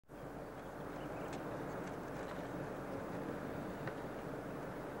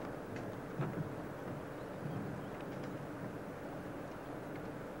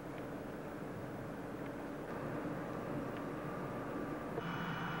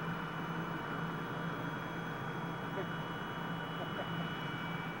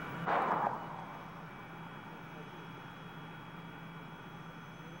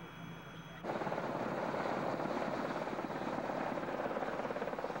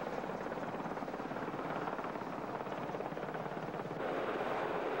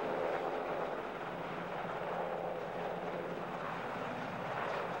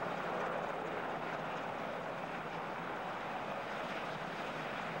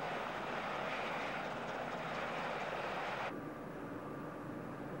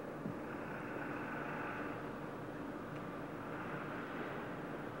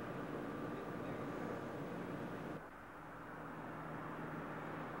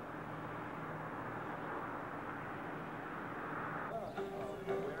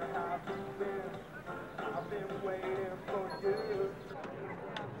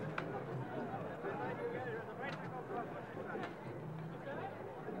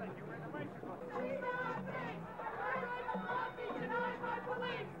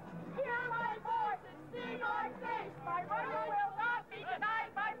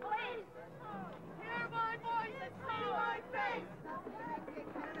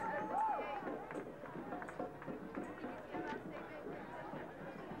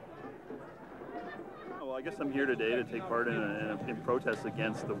Well, I guess I'm here today to take part in protests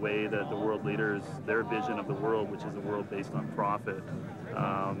against the way that the world leaders, their vision of the world, which is a world based on profit,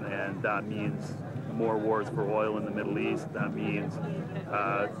 and that means more wars for oil in the Middle East. That means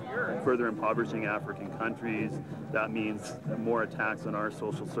further impoverishing African countries. That means more attacks on our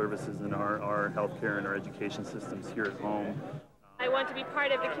social services and our healthcare and our education systems here at home. I want to be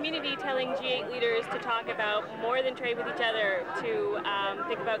part of the community telling G8 leaders to talk about more than trade with each other, to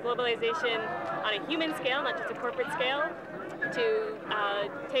think about globalization on a human scale, not just a corporate scale, to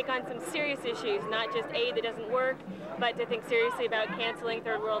take on some serious issues, not just aid that doesn't work, but to think seriously about canceling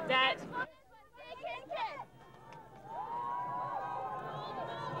third world debt.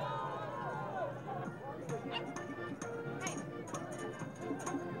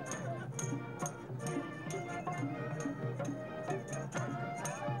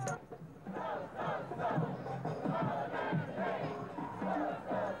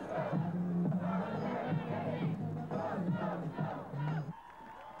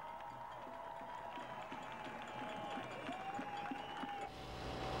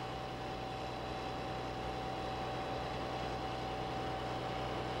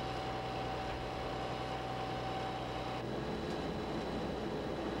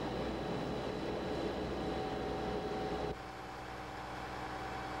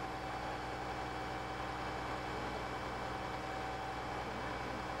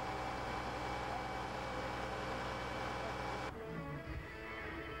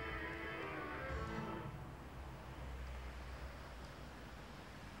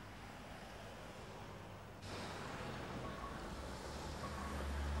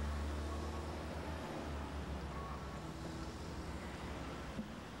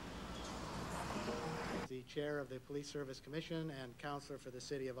 The chair of the Police Service Commission and councillor for the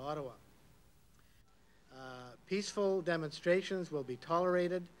City of Ottawa. Peaceful demonstrations will be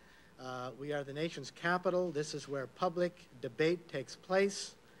tolerated. We are the nation's capital. This is where public debate takes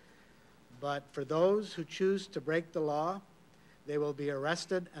place. But for those who choose to break the law, they will be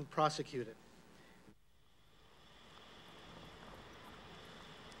arrested and prosecuted.